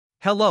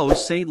Hello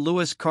St.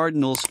 Louis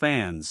Cardinals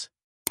fans.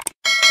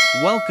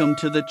 Welcome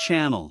to the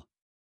channel.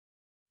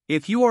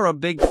 If you are a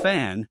big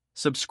fan,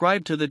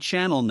 subscribe to the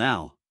channel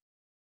now.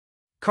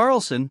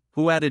 Carlson,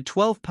 who added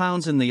 12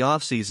 pounds in the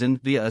offseason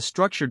via a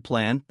structured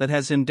plan that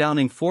has him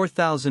downing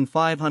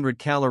 4,500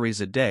 calories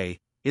a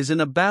day, is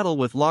in a battle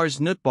with Lars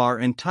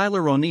Nootbaar and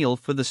Tyler O'Neill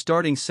for the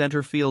starting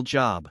center field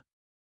job.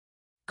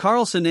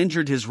 Carlson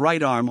injured his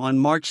right arm on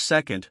March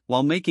 2nd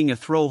while making a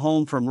throw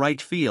home from right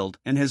field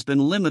and has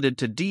been limited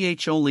to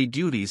DH-only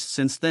duties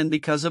since then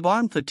because of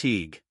arm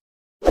fatigue.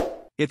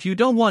 If you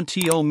don't want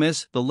to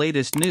miss the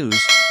latest news,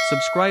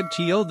 subscribe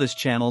to this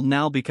channel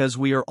now because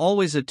we are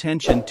always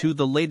attention to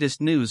the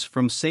latest news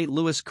from St.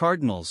 Louis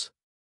Cardinals.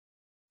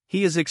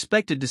 He is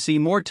expected to see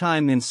more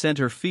time in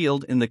center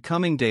field in the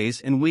coming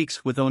days and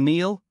weeks with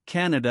O'Neill,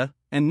 Canada,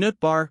 and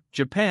Nootbaar,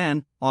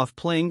 Japan, off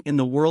playing in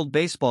the World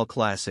Baseball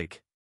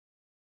Classic.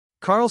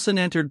 Carlson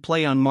entered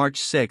play on March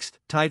 6,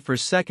 tied for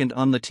second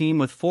on the team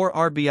with 4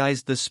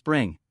 RBIs this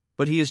spring,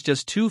 but he is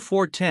just 2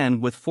 for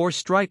 10 with 4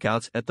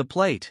 strikeouts at the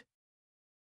plate.